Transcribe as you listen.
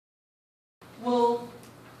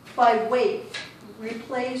by weight,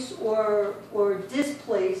 replace or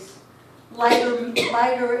displace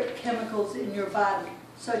lighter chemicals in your body,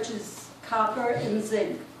 such as copper and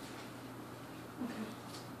zinc. Okay.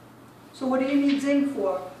 So what do you need zinc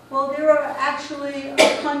for? Well, there are actually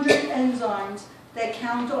 100 enzymes that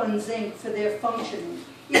count on zinc for their functioning,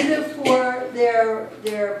 either for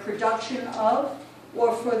their production of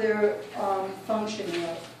or for their functioning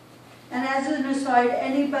of. And as an aside,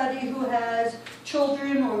 anybody who has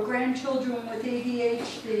children or grandchildren with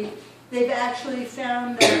ADHD, they've actually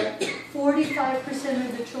found that 45%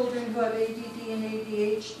 of the children who have ADD and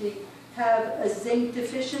ADHD have a zinc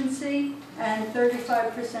deficiency and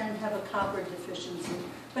 35% have a copper deficiency.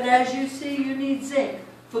 But as you see, you need zinc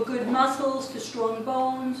for good muscles, for strong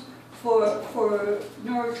bones, for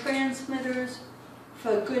neurotransmitters,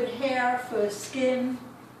 for good hair, for skin.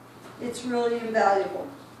 It's really invaluable.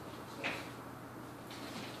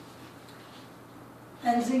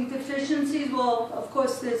 And zinc deficiencies, well, of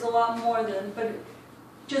course, there's a lot more than, but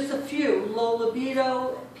just a few. Low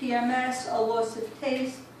libido, PMS, a loss of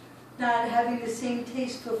taste, not having the same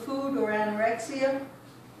taste for food, or anorexia.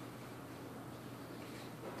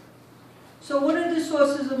 So what are the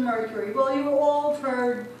sources of mercury? Well, you all have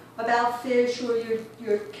heard about fish, or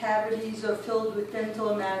your cavities are filled with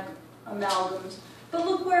dental amalgams. But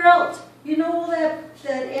look where else. You know all that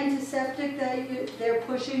antiseptic that they're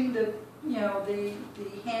pushing, the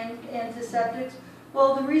hand antiseptics?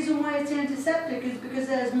 Well, the reason why it's antiseptic is because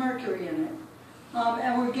it has mercury in it.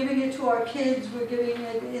 And we're giving it to our kids, we're giving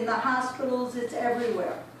it in the hospitals, it's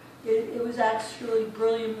everywhere. It was actually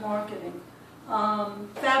brilliant marketing.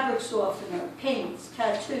 Fabric softener, paints,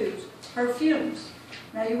 tattoos, perfumes.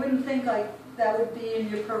 Now you wouldn't think like that would be in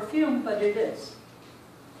your perfume, but it is.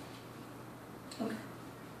 Okay.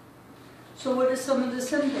 So what are some of the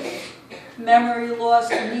symptoms? Memory loss,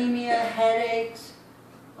 anemia, headaches,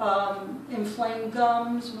 inflamed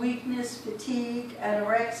gums, weakness, fatigue,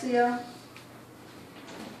 anorexia.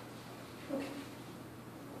 Okay.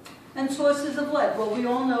 And sources of lead. Well, we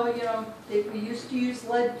all know, we used to use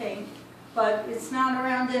lead paint, but it's not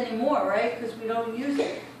around anymore, right? Because we don't use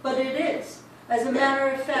it. But it is. As a matter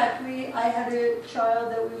of fact, I had a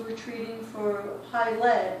child that we were treating for high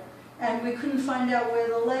lead, and we couldn't find out where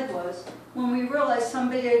the lead was. When we realized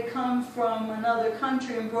somebody had come from another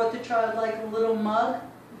country and brought the child like a little mug,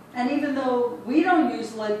 and even though we don't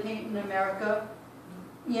use lead paint in America,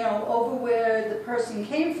 over where the person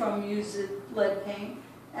came from uses lead paint,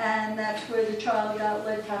 and that's where the child got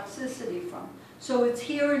lead toxicity from. So it's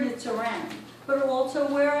here and it's around. But also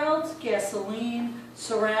where else? Gasoline,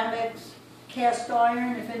 ceramics, cast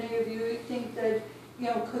iron. If any of you think that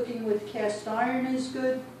cooking with cast iron is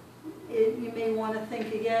good, you may want to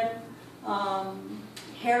think again.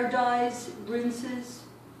 Hair dyes, rinses.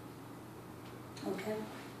 Okay.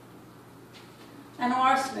 And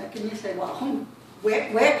arsenic. And you say, well,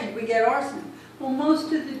 where could we get arsenic? Well, most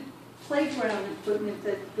of the playground equipment,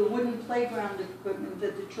 the wooden playground equipment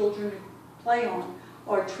that the children play on,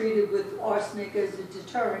 are treated with arsenic as a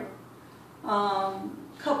deterrent.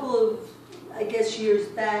 Couple of, I guess, years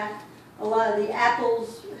back, a lot of the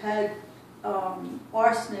apples had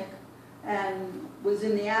arsenic and was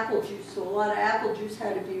in the apple juice, so a lot of apple juice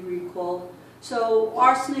had to be recalled. So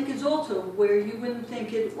arsenic is also where you wouldn't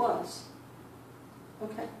think it was.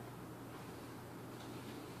 Okay.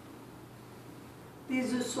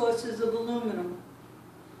 These are sources of aluminum.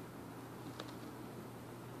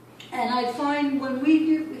 And I find when we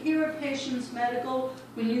do here at Patients Medical,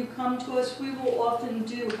 when you come to us, we will often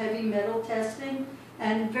do heavy metal testing,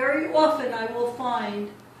 and very often I will find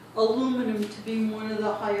aluminum to be one of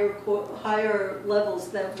the higher levels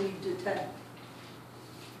that we detect.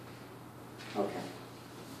 Okay.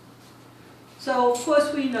 So of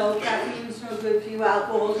course we know caffeine is no good for you,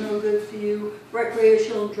 alcohol is no good for you,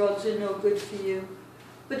 recreational drugs are no good for you.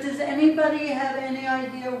 But does anybody have any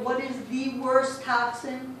idea what is the worst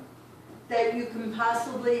toxin that you can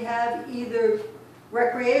possibly have, either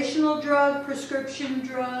recreational drug, prescription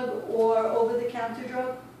drug, or over-the-counter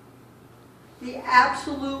drug? The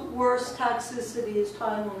absolute worst toxicity is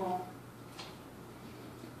Tylenol.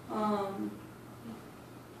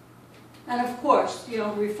 And of course,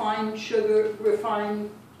 refined sugar,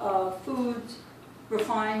 refined foods,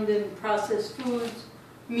 refined and processed foods,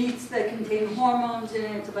 meats that contain hormones and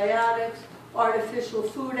antibiotics, artificial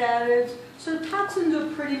food additives. So toxins are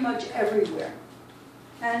pretty much everywhere.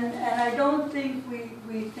 And I don't think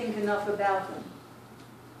we think enough about them.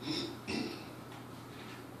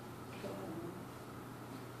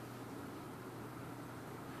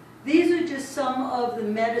 These are just some of the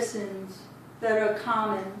medicines that are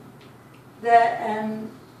common and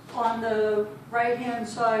on the right-hand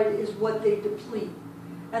side is what they deplete.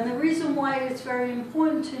 And the reason why it's very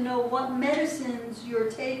important to know what medicines you're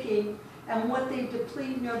taking and what they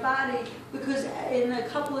deplete in your body, because in a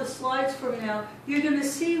couple of slides from now, you're going to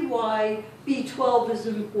see why B12 is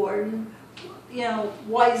important, you know,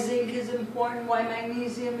 why zinc is important, why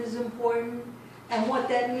magnesium is important, and what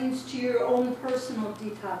that means to your own personal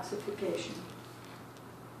detoxification.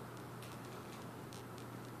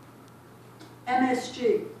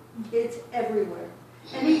 MSG, it's everywhere.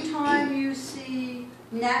 Anytime you see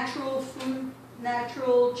natural food,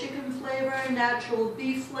 natural chicken flavor, natural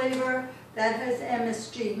beef flavor, that has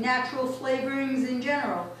MSG. Natural flavorings in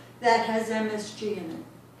general, that has MSG in it.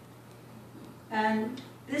 And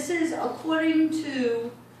this is, according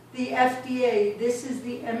to the FDA, this is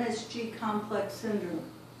the MSG complex syndrome.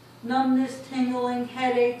 Numbness, tingling,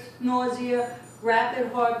 headaches, nausea,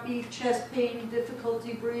 rapid heartbeat, chest pain,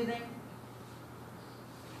 difficulty breathing.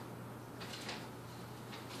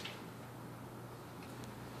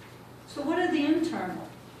 So what are the internal?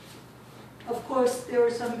 Of course, there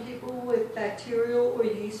are some people with bacterial or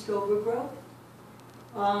yeast overgrowth,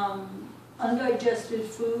 undigested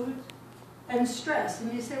food, and stress.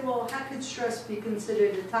 And you say, well, how could stress be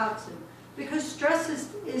considered a toxin? Because stress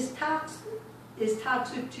is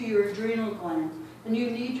toxic to your adrenal glands, and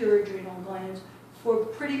you need your adrenal glands for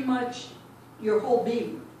pretty much your whole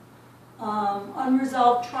being.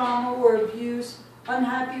 Unresolved trauma or abuse,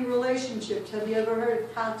 unhappy relationships. Have you ever heard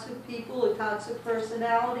of toxic people or toxic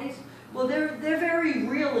personalities? Well, they're very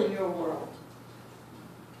real in your world.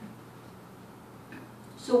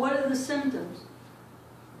 So what are the symptoms?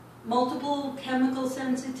 Multiple chemical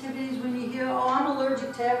sensitivities. When you hear, oh, I'm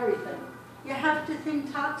allergic to everything, you have to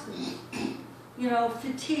think toxins. You know,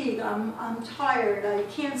 fatigue, I'm tired, I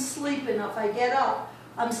can't sleep enough, I get up,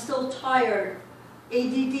 I'm still tired.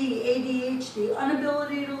 ADD, ADHD,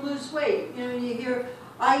 inability to lose weight. You know, you hear,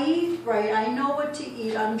 I eat right, I know what to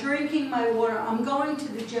eat, I'm drinking my water, I'm going to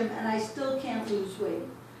the gym, and I still can't lose weight.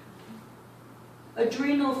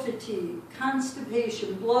 Adrenal fatigue,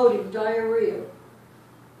 constipation, bloating, diarrhea.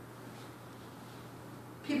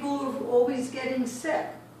 People who are always getting sick.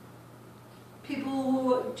 People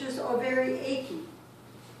who just are very achy.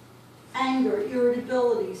 Anger,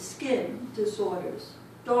 irritability, skin disorders.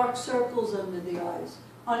 Dark circles under the eyes,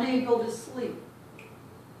 unable to sleep.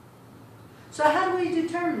 So how do we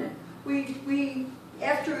determine it? We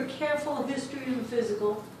after a careful history and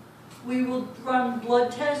physical, we will run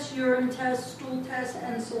blood tests, urine tests, stool tests,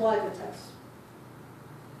 and saliva tests.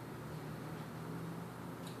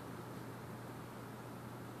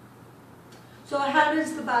 So how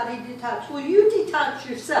does the body detox? Well, you detox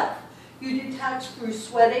yourself. You detox through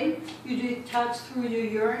sweating, you detox through your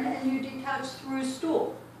urine, and you detox through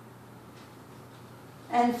stool.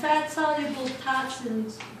 And fat-soluble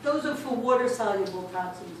toxins, those are for water-soluble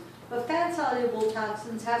toxins. But fat-soluble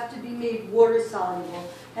toxins have to be made water-soluble,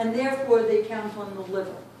 and therefore they count on the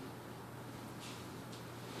liver.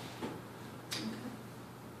 Okay.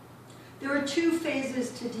 There are two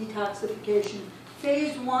phases to detoxification.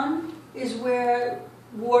 Phase 1 is where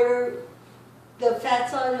the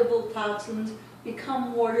fat-soluble toxins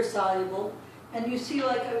become water-soluble. And you see,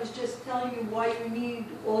 like I was just telling you, why you need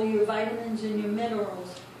all your vitamins and your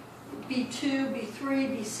minerals. B2,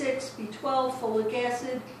 B3, B6, B12, folic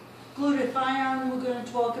acid, glutathione we're going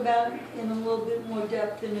to talk about in a little bit more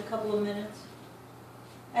depth in a couple of minutes.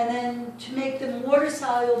 And then to make them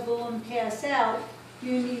water-soluble and pass out,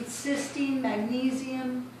 you need cysteine,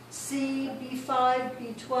 magnesium, C,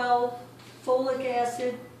 B5, B12, folic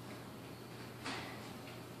acid.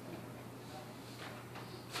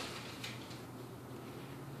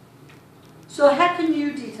 So how can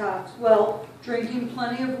you detox? Well, drinking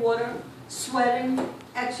plenty of water, sweating,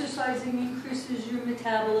 exercising increases your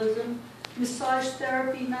metabolism. Massage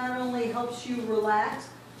therapy not only helps you relax,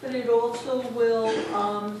 but it also will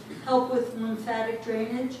help with lymphatic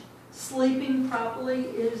drainage. Sleeping properly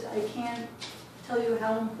is, I can't tell you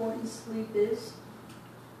how important sleep is.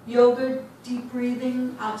 Yoga, deep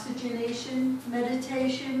breathing, oxygenation,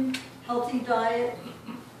 meditation, healthy diet.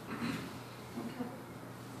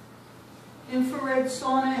 Infrared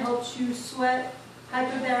sauna helps you sweat.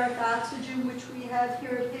 Hyperbaric oxygen, which we have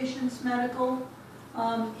here at Patients Medical,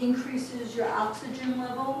 increases your oxygen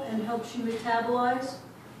level and helps you metabolize.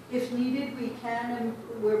 If needed, we can, and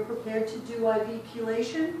we're prepared to do IV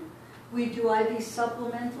chelation. We do IV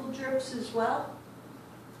supplemental drips as well,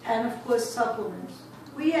 and of course supplements.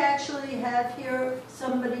 We actually have here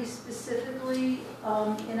somebody specifically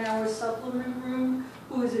in our supplement room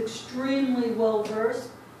who is extremely well versed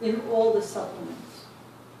in all the supplements.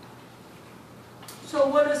 So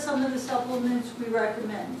what are some of the supplements we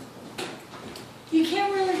recommend? You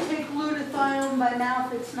can't really take glutathione by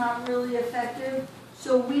mouth, it's not really effective.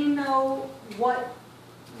 So we know what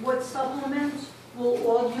supplements will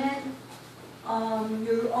augment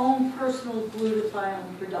your own personal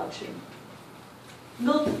glutathione production.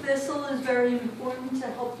 Milk thistle is very important to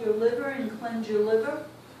help your liver and cleanse your liver.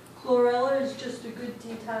 Chlorella is just a good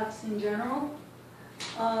detox in general.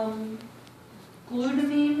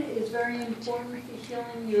 Glutamine is very important for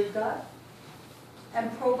healing your gut.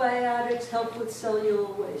 And probiotics help with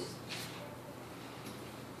cellular waste.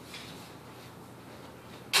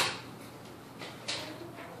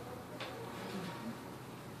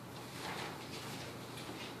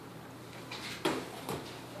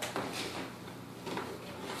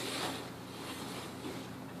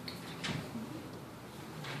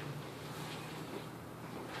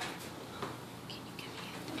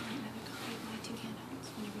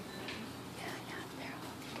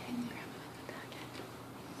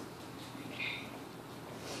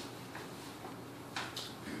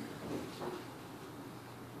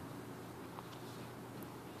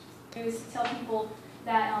 Is to tell people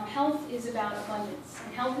that health is about abundance,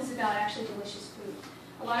 and health is about actually delicious food.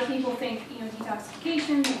 A lot of people think,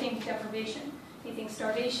 detoxification, they think deprivation, they think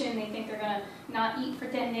starvation, they think they're going to not eat for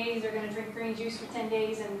 10 days, they're going to drink green juice for 10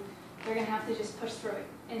 days, and they're going to have to just push through it.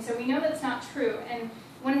 And so we know that's not true, and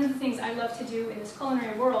one of the things I love to do in this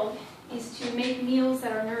culinary world is to make meals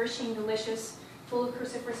that are nourishing, delicious, full of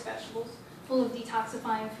cruciferous vegetables, full of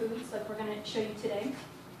detoxifying foods, like we're going to show you today.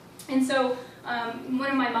 And so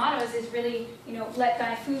one of my mottos is really, let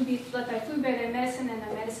thy food be thy medicine, and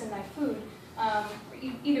thy medicine thy food.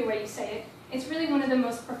 Either way you say it. It's really one of the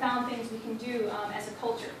most profound things we can do as a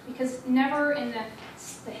culture, because never in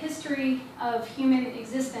the history of human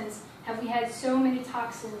existence have we had so many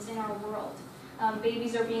toxins in our world.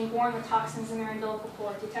 Babies are being born with toxins in their umbilical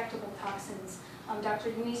cord, detectable toxins.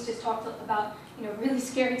 Dr. DeNise just talked about really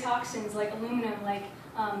scary toxins like aluminum, like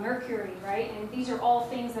mercury, right? And these are all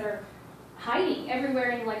things that are hiding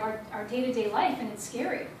everywhere in like our day-to-day life, and it's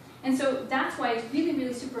scary. And so that's why it's really,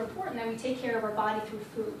 really super important that we take care of our body through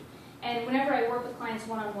food. And whenever I work with clients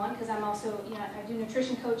one-on-one, because I'm also, I do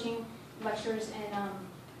nutrition coaching, lectures, and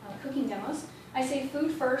cooking demos, I say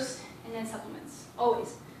food first and then supplements,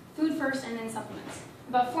 always. Food first and then supplements.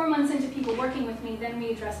 About 4 months into people working with me, then we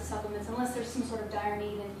address the supplements, unless there's some sort of dire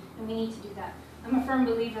need, and we need to do that. I'm a firm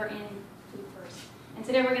believer in food first. And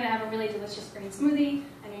today we're going to have a really delicious green smoothie.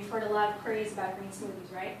 I know you've heard a lot of praise about green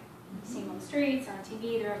smoothies, right? You see them on the streets, on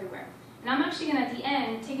TV, they're everywhere. And I'm actually going to, at the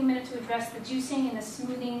end, take a minute to address the juicing and the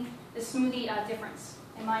smoothie difference,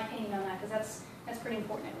 in my opinion on that, because that's pretty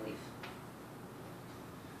important, I believe.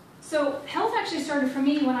 So health actually started for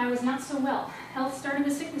me when I was not so well. Health started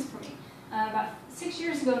with sickness for me. About 6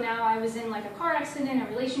 years ago now, I was in like a car accident, a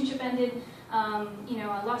relationship ended, I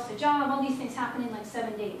lost a job, all these things happened in like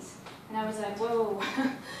 7 days. And I was like, whoa.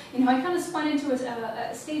 I kind of spun into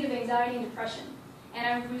a state of anxiety and depression. And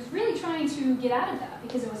I was really trying to get out of that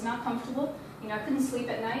because it was not comfortable. I couldn't sleep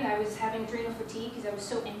at night. I was having adrenal fatigue because I was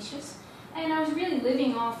so anxious. And I was really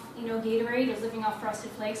living off, Gatorade. I was living off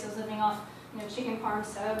Frosted Flakes. I was living off, chicken parm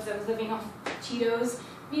subs. I was living off Cheetos.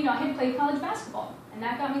 I had played college basketball, and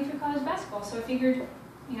that got me through college basketball. So I figured,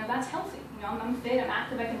 that's healthy. I'm fit, I'm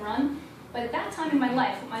active, I can run. But at that time in my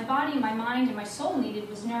life, what my body, my mind, and my soul needed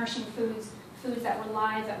was nourishing foods that were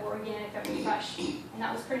live, that were organic, that were fresh. And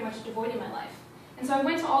that was pretty much devoid in my life. And so I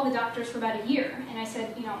went to all the doctors for about a year, and I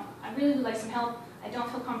said, I really would like some help. I don't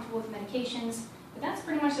feel comfortable with medications. But that's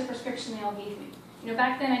pretty much the prescription they all gave me.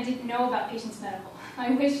 Back then I didn't know about Patients Medical.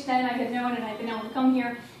 I wish then I had known, and I'd been able to come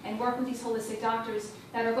here and work with these holistic doctors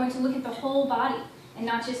that are going to look at the whole body and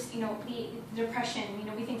not just, the depression.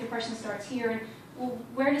 We think depression starts here, and well,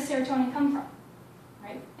 where does serotonin come from?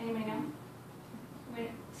 Right? Anybody know?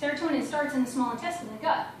 Serotonin starts in the small intestine, the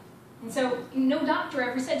gut. And so no doctor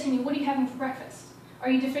ever said to me, what are you having for breakfast? Are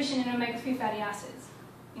you deficient in omega-3 fatty acids?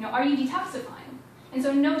 Are you detoxifying? And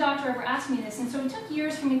so no doctor ever asked me this. And so it took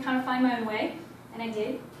years for me to kind of find my own way, and I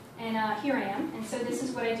did. And here I am. And so this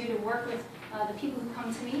is what I do to work with the people who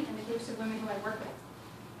come to me and the groups of women who I work with.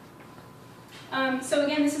 So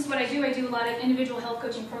again, this is what I do. I do a lot of individual health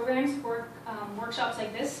coaching programs, workshops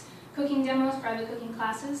like this, cooking demos, private cooking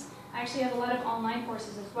classes. I actually have a lot of online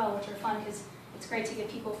courses as well, which are fun because it's great to get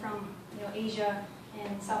people from Asia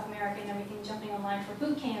and South America and everything jumping online for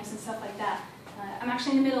boot camps and stuff like that. I'm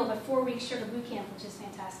actually in the middle of a 4-week sugar boot camp, which is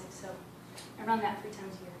fantastic. So I run that 3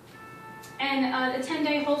 times a year. And the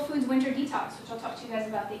 10-day Whole Foods Winter Detox, which I'll talk to you guys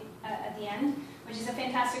about at the end, which is a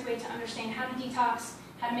fantastic way to understand how to detox,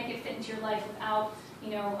 how to make it fit into your life without,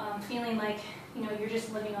 feeling like, you're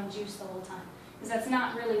just living on juice the whole time. Because that's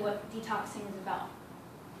not really what detoxing is about.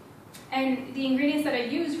 And the ingredients that I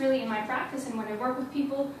use really in my practice and when I work with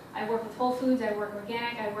people, I work with whole foods, I work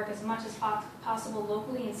organic, I work as much as possible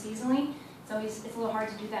locally and seasonally. It's a little hard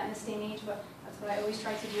to do that in this day and age, but that's what I always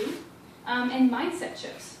try to do. And mindset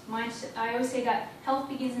shifts. I always say that health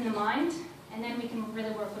begins in the mind, and then we can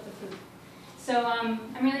really work with the food. So I'm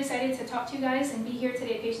really excited to talk to you guys and be here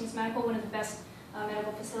today at Patients Medical, one of the best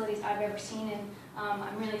medical facilities I've ever seen, and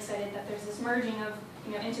I'm really excited that there's this merging of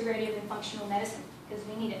integrative and functional medicine, because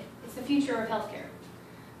we need it. It's the future of healthcare.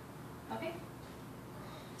 Okay?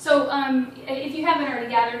 So if you haven't already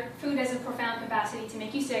gathered, food has a profound capacity to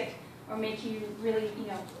make you sick or make you really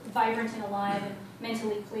vibrant and alive and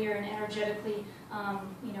mentally clear and energetically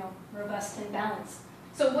robust and balanced.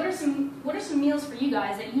 So what are some meals for you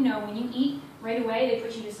guys that when you eat right away they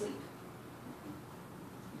put you to sleep?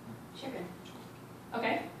 Chicken.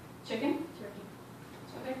 Okay. Chicken? Turkey.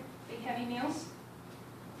 Okay. Big heavy meals.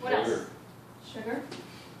 What else? Sugar.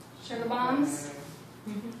 Sugar bombs.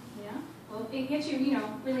 Yeah. Well, it gets you,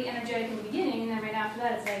 really energetic in the beginning, and then right after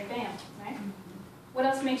that, it's like bam, right? What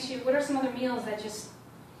else makes you? What are some other meals that just,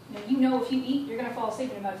 if you eat, you're gonna fall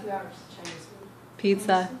asleep in about 2 hours? Chinese food.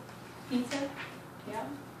 Pizza. Pizza. Yeah.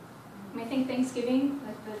 I think Thanksgiving,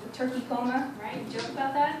 like the turkey coma, right? We joke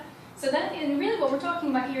about that. So and really what we're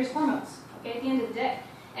talking about here is hormones. Okay, at the end of the day.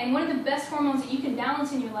 And one of the best hormones that you can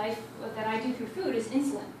balance in your life that I do through food is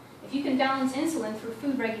insulin. If you can balance insulin through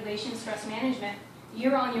food regulation, stress management,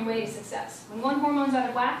 you're on your way to success. When one hormone's out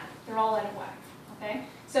of whack, they're all out of whack. Okay?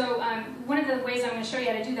 So one of the ways I'm going to show you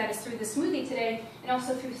how to do that is through the smoothie today, and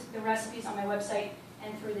also through the recipes on my website,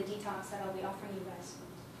 and through the detox that I'll be offering you guys.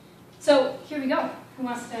 So here we go. Who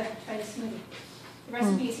wants to try the smoothie? The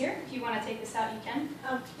recipe is here. If you want to take this out, you can.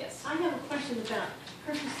 Yes. I have a question about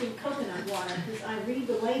purchasing coconut water, because I read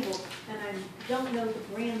the label and I don't know the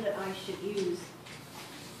brand that I should use.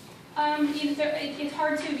 It's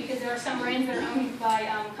hard to, because there are some brands that are owned by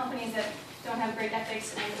companies that don't have great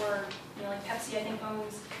ethics, or like Pepsi, I think,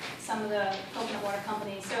 owns some of the coconut water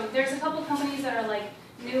companies. So there's a couple companies that are like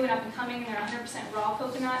new and up and coming. They're 100% raw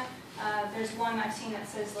coconut. There's one I've seen that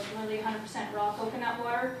says like literally 100% raw coconut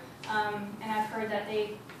water, and I've heard that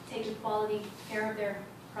they take quality care of their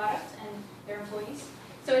product and their employees.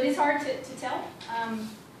 So it is hard to tell,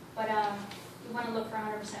 but you want to look for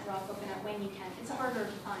 100% raw coconut when you can. It's harder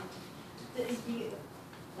to find. Does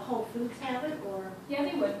the Whole Foods have it, or? Yeah,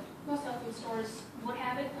 they would. Most health food stores would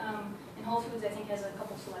have it, and Whole Foods I think has a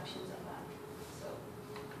couple selections of that. So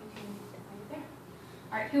you can find it there.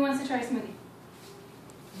 All right, who wants to try a smoothie?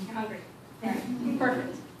 You're hungry. All right,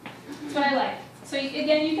 perfect. That's what I like. So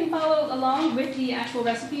again, you can follow along with the actual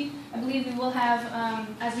recipe. I believe we will have,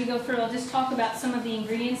 as we go through, I'll just talk about some of the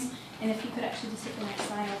ingredients, and if you could actually just hit the next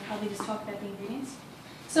slide, I'll probably just talk about the ingredients.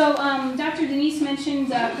 So Dr. DeNise mentioned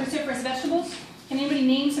cruciferous vegetables. Can anybody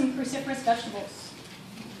name some cruciferous vegetables?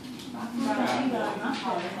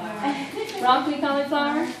 Broccoli,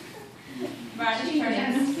 cauliflower.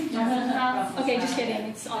 Okay, just kidding.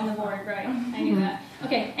 It's on the board, right? I knew that.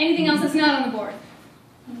 Okay, anything else that's not on the board?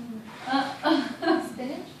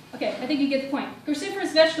 Spinach? Okay, I think you get the point.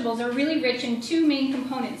 Cruciferous vegetables are really rich in two main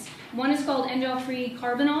components. One is called indole-free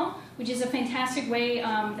carbinol, which is a fantastic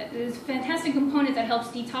fantastic component that helps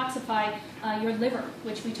detoxify your liver,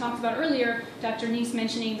 which we talked about earlier. Dr. DeNise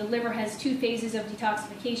mentioning the liver has 2 phases of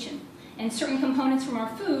detoxification. And certain components from our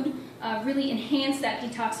food really enhance that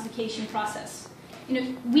detoxification process.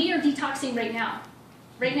 We are detoxing right now.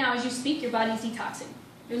 Right now, as you speak, your body's detoxing.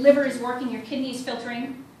 Your liver is working, your kidney is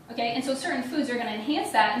filtering, okay? And so certain foods are going to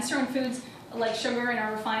enhance that, and certain foods like sugar and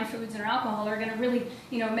our refined foods and our alcohol are going to really,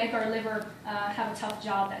 make our liver have a tough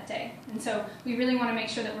job that day. And so we really want to make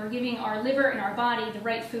sure that we're giving our liver and our body the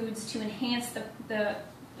right foods to enhance the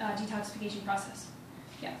detoxification process.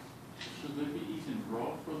 Yeah. Should they be eaten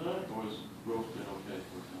raw for that, or is roasted okay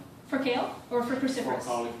for them? For kale or for cruciferous? For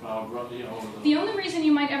cauliflower, broccoli, all of those. The only reason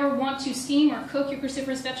you might ever want to steam or cook your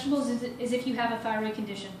cruciferous vegetables is if you have a thyroid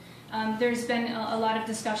condition. There's been a lot of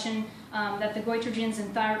discussion that the goitrogens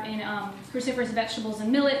in cruciferous vegetables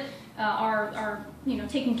and millet are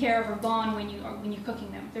taken care of or gone when you're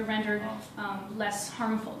cooking them. They're rendered less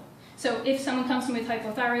harmful. So if someone comes in with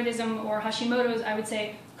hypothyroidism or Hashimoto's, I would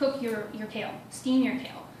say cook your kale, steam your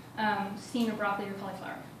kale, steam your broccoli or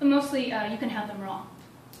cauliflower. But mostly you can have them raw.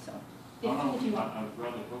 So if you want. I'd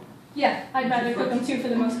rather cook them. Yeah, I'd rather cook them too for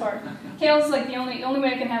the most part. Kale's like the only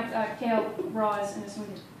way I can have kale raw is in a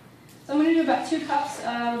smoothie. So I'm going to do about 2 cups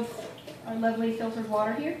of our lovely filtered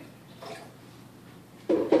water here.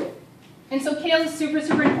 And so kale is super,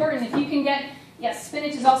 super important. If you can get, yes,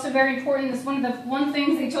 spinach is also very important. It's one of the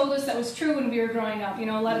things they told us that was true when we were growing up. A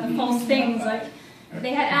lot of the false things like,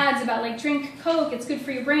 they had ads about like drink Coke, it's good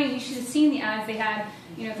for your brain. You should have seen the ads they had,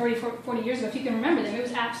 30, 40 years ago. If you can remember them, it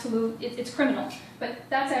was it's criminal. But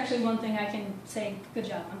that's actually one thing I can say, good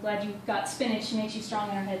job. I'm glad you got spinach, it makes you strong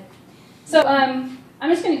in our head. So I'm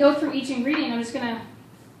just going to go through each ingredient. I'm just going to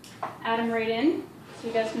add them right in so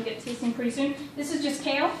you guys can get tasting pretty soon. This is just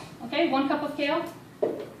kale, okay? 1 cup of kale,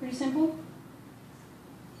 pretty simple.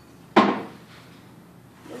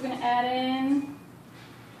 We're going to add in,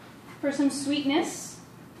 for some sweetness,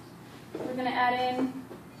 we're going to add in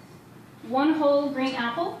 1 whole green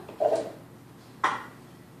apple.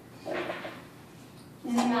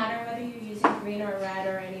 Does it matter whether you're using green or red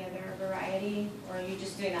or any other variety, or are you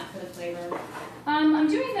just doing that for the flavor? I'm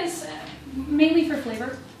doing this mainly for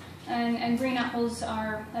flavor, and green apples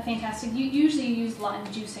are fantastic. You usually use a lot in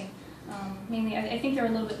juicing. Mainly, I think they're a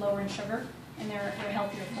little bit lower in sugar, and they're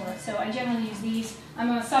healthier for us. So I generally use these. I'm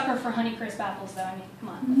a sucker for Honeycrisp apples, though. I mean, come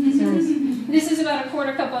on. This is about a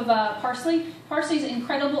 1/4 cup of parsley. Parsley is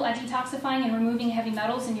incredible at detoxifying and removing heavy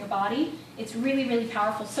metals in your body. It's really, really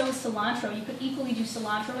powerful. So is cilantro. You could equally do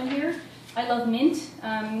cilantro in here. I love mint.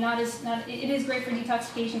 It is great for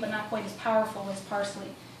detoxification, but not quite as powerful as parsley.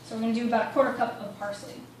 So we're going to do about a 1/4 cup of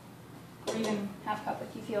parsley, or even 1/2 cup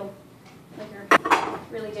if you feel like you're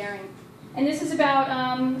really daring. And this is about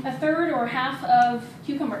 1/3 or 1/2 of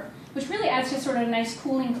cucumber, which really adds just sort of a nice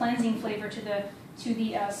cooling, cleansing flavor to the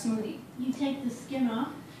smoothie. You take the skin off?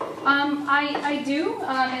 I do.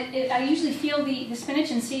 I usually feel the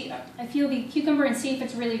spinach and I feel the cucumber and see if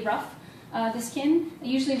it's really rough, the skin.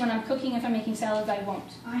 Usually when I'm cooking, if I'm making salads, I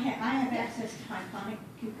won't. I have access to hyponic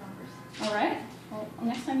cucumbers. All right. Well,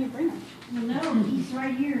 next time you bring them. Well, no, he's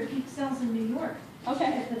right here. He sells in New York. Okay.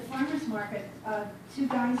 At the farmer's market, 2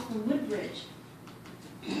 guys from Woodbridge.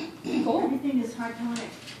 Cool. Everything is hyponic.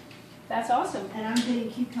 That's awesome. And I'm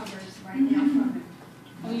getting cucumbers right now from him.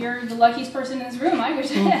 Well, you're the luckiest person in this room. I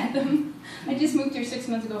wish I had them. I just moved here 6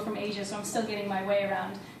 months ago from Asia, so I'm still getting my way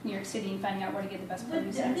around New York City and finding out where to get the best But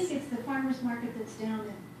produce. I think it's the farmer's market that's down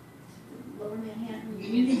in Lower Manhattan.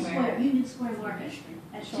 Union Square. Union Square Market.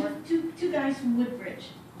 And Sure. two guys from Woodbridge.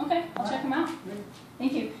 Okay, I'll check them out.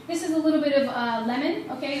 Thank you. This is a little bit of lemon,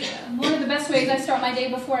 okay? One of the best ways I start my day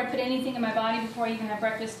before I put anything in my body, before I even have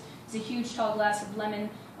breakfast, is a huge tall glass of lemon,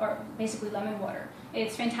 or basically lemon water.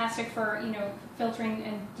 It's fantastic for, filtering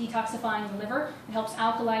and detoxifying the liver. It helps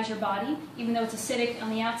alkalize your body. Even though it's acidic on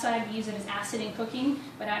the outside, we use it as acid in cooking,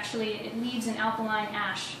 but actually it leaves an alkaline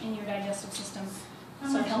ash in your digestive system. How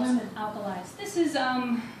So it much helps lemon? alkalize. This is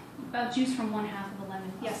about juice from 1/2 of a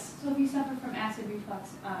lemon. Yes? So if you suffer from acid reflux,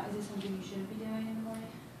 is this something you shouldn't be doing in the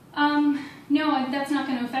morning? No, that's not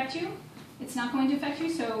going to affect you. It's not going to affect you,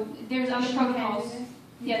 so there's other protocols.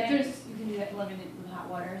 Yeah, You there's. can do that lemon with hot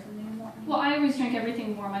water or something in the morning? Well, I always drink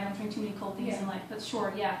everything warm. I don't drink too many cold things in life, but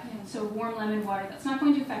sure, yeah. So warm lemon water, that's not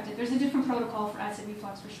going to affect it. There's a different protocol for acid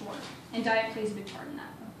reflux for sure, and diet plays a big part in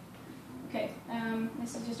that. Okay,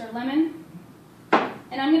 this is just our lemon,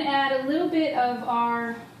 and I'm going to add a little bit of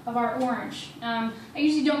our orange. I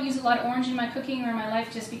usually don't use a lot of orange in my cooking or in my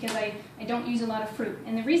life just because I don't use a lot of fruit.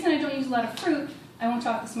 And the reason I don't use a lot of fruit, I won't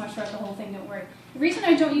talk this much throughout the whole thing, don't worry. The reason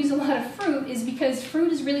I don't use a lot of fruit is because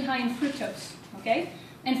fruit is really high in fructose, okay?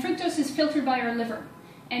 And fructose is filtered by our liver.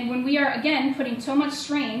 And when we are, again, putting so much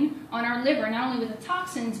strain on our liver, not only with the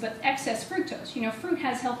toxins, but excess fructose. Fruit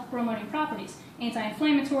has health-promoting properties.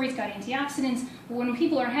 Anti-inflammatory, it's got antioxidants. But when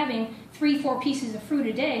people are having 3-4 pieces of fruit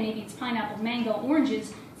a day, maybe it's pineapple, mango,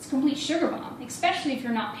 oranges, it's a complete sugar bomb, especially if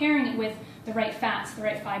you're not pairing it with the right fats, the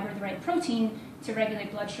right fiber, the right protein to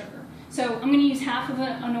regulate blood sugar. So I'm going to use 1/2 of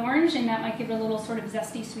an orange, and that might give it a little sort of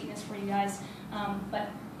zesty sweetness for you guys. But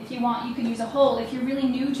if you want, you could use a whole. If you're really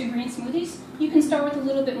new to green smoothies, you can start with a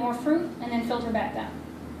little bit more fruit and then filter back down.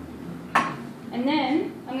 And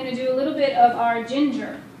then I'm going to do a little bit of our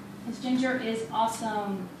ginger. This ginger is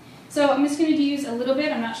awesome. So I'm just going to use a little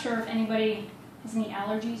bit. I'm not sure if anybody has any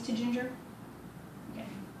allergies to ginger. Okay.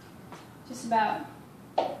 Just about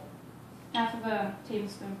 1/2 of a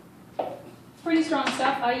tablespoon. Pretty strong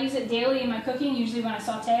stuff. I use it daily in my cooking. Usually when I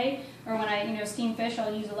saute or when I steam fish,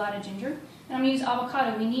 I'll use a lot of ginger. And I'm going to use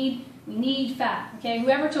avocado. We need fat. Okay.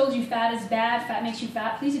 Whoever told you fat is bad, fat makes you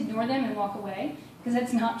fat, please ignore them and walk away, because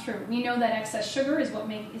that's not true. We know that excess sugar is what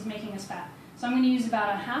is making us fat. So I'm going to use about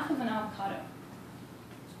 1/2 of an avocado.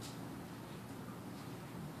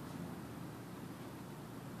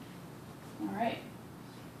 All right.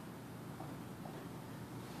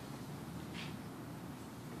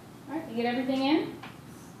 All right, you get everything in?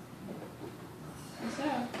 Like so.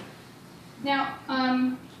 Now,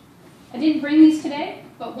 I didn't bring these today,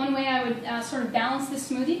 but one way I would sort of balance this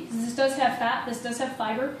smoothie, because this does have fat, this does have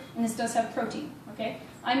fiber, and this does have protein. Okay? okay?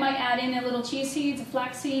 I might add in a little chia seeds,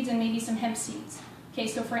 flax seeds, and maybe some hemp seeds. Okay,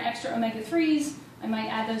 so for extra omega-3s, I might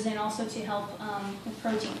add those in also to help with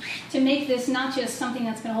protein. To make this not just something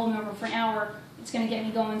that's going to hold me over for an hour, it's going to get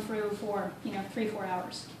me going through for 3-4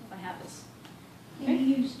 hours if I have this. Can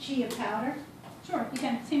you use chia powder? Sure, you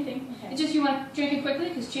can, same thing. Okay. It's just you want to drink it quickly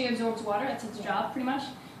because chia absorbs water, that's its job pretty much,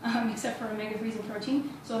 except for omega-3s and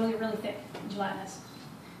protein, so it'll get really thick and gelatinous.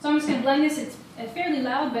 So I'm just going to blend this. It's fairly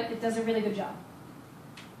loud, but it does a really good job.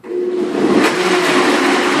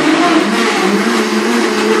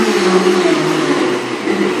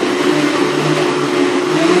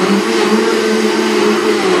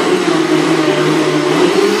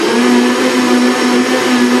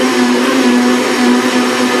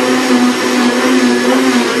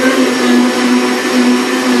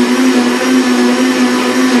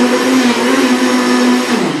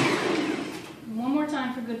 One more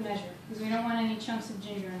time for good measure, because we don't want any chunks of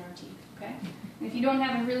ginger in our teeth, okay? And if you don't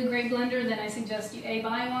have a really great blender, then I suggest you A,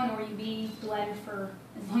 buy one, or you B, blend for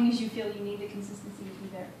as long as you feel you need the consistency to be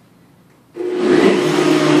there.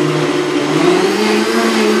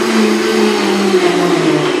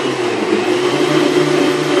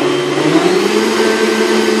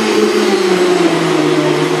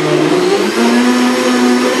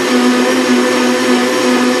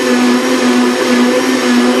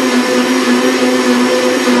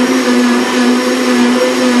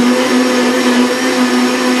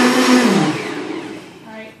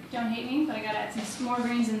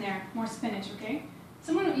 More spinach, okay?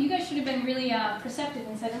 You guys should have been really perceptive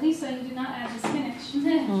and said, Elisa, you did not add the spinach.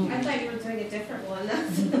 I thought you were doing a different one.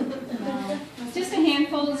 No. Just a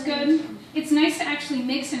handful is good. It's nice to actually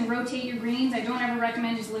mix and rotate your greens. I don't ever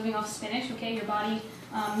recommend just living off spinach, okay? Your body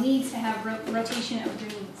needs to have rotation of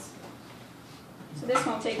greens. So this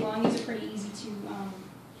won't take long. These are pretty easy to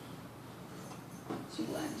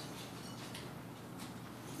blend.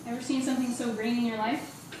 Ever seen something so green in your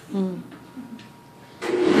life? Mm.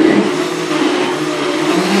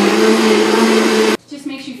 It just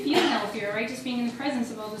makes you feel healthier, right? Just being in the presence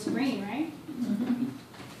of all this green, right? Mm-hmm.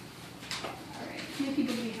 All right, how many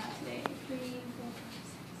people do we have today? 3, 4,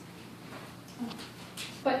 5, 6.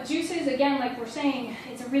 But juices, again, like we're saying,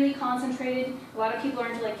 it's a really concentrated. A lot of people are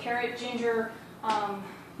into like carrot, ginger,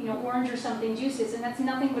 orange or something juices, and that's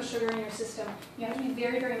nothing but sugar in your system. You have to be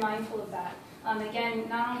very, very mindful of that. Again,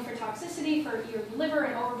 not only for toxicity, for your liver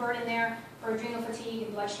and overburden there, for adrenal fatigue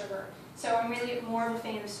and blood sugar. So I'm really more of a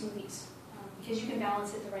fan of smoothies because you can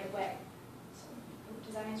balance it the right way. So,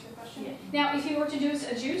 does that answer your question? Yeah. Now, if you were to do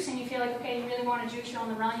a juice and you feel like, okay, you really want a juice, you're on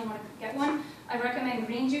the run, you want to get one, I recommend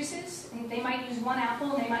green juices. And they might use 1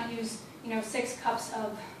 apple, and they might use 6 cups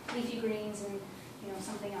of leafy greens and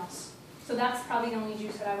something else. So that's probably the only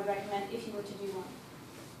juice that I would recommend if you were to do one.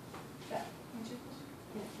 That answer your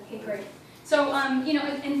question? Okay, great. So,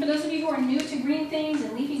 and for those of you who are new to green things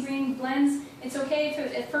and leafy green blends, it's okay if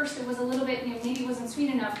at first it was a little bit, maybe it wasn't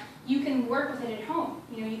sweet enough. You can work with it at home.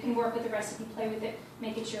 You can work with the recipe, play with it,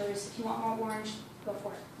 make it yours. If you want more orange, go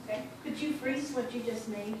for it, okay? Could you freeze what you just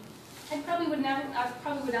made? I probably would not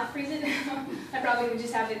freeze it. I probably would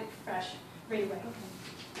just have it fresh right away.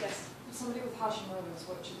 Okay. Yes? If somebody with Hashimoto's,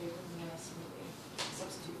 what should they put in their smoothie?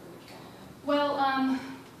 Substitute for the chamomile? Well,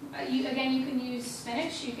 you can use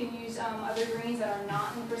spinach, you can use other greens that are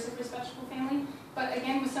not in the cruciferous vegetable family. But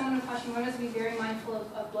again, with someone with Hashimoto's, be very mindful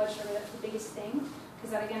of blood sugar. That's the biggest thing,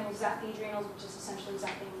 because that again will zap the adrenals, which is essentially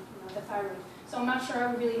zapping the thyroid. So I'm not sure I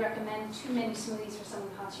would really recommend too many smoothies for someone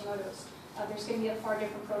with Hashimoto's. There's going to be a far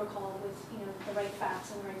different protocol with the right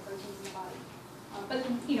fats and the right proteins in the body. But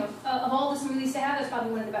of all the smoothies to have, that's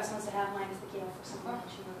probably one of the best ones to have. Minus the kale for someone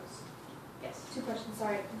with Hashimoto's. Yes. 2 questions,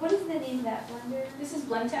 sorry. What is the name of that blender? This is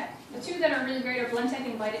Blendtec. The 2 that are really great are Blendtec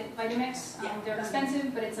and Vitamix. They're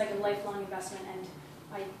expensive, but it's like a lifelong investment, and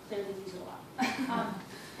I clearly use it a lot.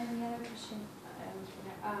 Any other question?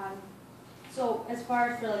 So as far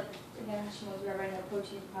as for again, Hashimoto's, whatever, I know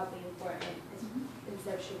protein is probably important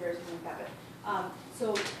instead of sugars and like that. But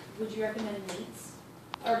so would you recommend meats,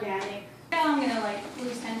 organic? I'm gonna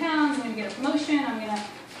lose 10 pounds. I'm gonna get a promotion. I'm gonna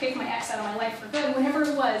kick my ex out of my life for good. Whatever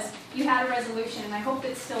it was, you had a resolution, and I hope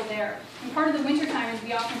it's still there. And part of the winter time is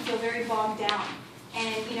we often feel very bogged down,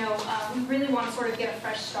 and we really want to sort of get a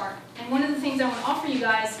fresh start. And one of the things I want to offer you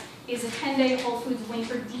guys is a 10-day Whole Foods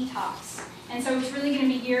winter detox. And so it's really going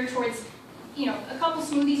to be geared towards a couple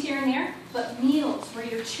smoothies here and there, but meals where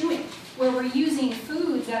you're chewing. where we're using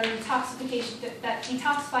foods that are that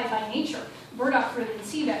detoxify by nature, burdock fruit and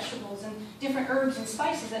sea vegetables and different herbs and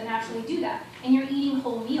spices that naturally do that. And you're eating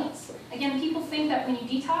whole meals. Again, people think that when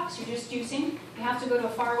you detox, you're just juicing. You have to go to a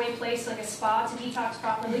faraway place like a spa to detox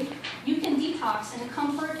properly. You can detox in the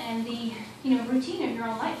comfort and the routine of your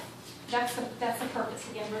own life. That's the purpose.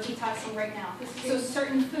 Again, we're detoxing right now. So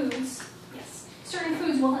certain foods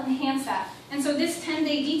will enhance that. And so this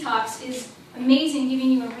 10-day detox is amazing,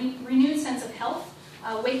 giving you a renewed sense of health,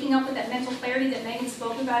 waking up with that mental clarity that Megan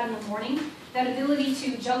spoke about in the morning, that ability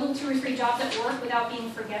to juggle 2 or 3 jobs at work without being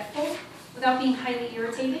forgetful, without being highly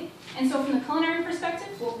irritated. And so from the culinary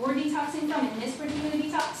perspective, what we're detoxing from in this particular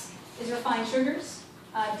detox is refined sugars,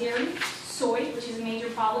 dairy, soy, which is a major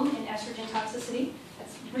problem in estrogen toxicity.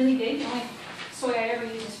 That's really big. The only soy I ever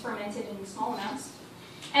use is fermented in small amounts.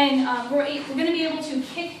 And we're going to be able to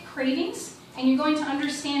kick cravings, and you're going to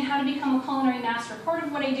understand how to become a culinary master. Part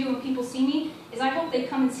of what I do when people see me is I hope they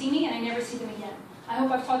come and see me and I never see them again. I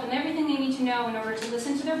hope I've taught them everything they need to know in order to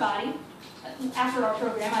listen to their body. After our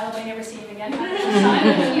program, I hope I never see them again. You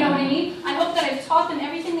know what I mean? I hope that I've taught them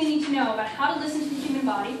everything they need to know about how to listen to the human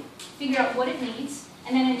body, figure out what it needs,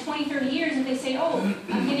 and then in 20, 30 years, if they say, oh,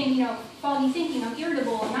 I'm getting foggy thinking, I'm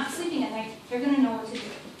irritable, I'm not sleeping at night, they're going to know what to do.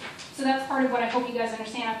 So that's part of what I hope you guys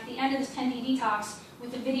understand. At the end of this 10-day detox,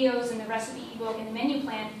 with the videos and the recipe ebook and the menu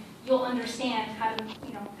plan, you'll understand how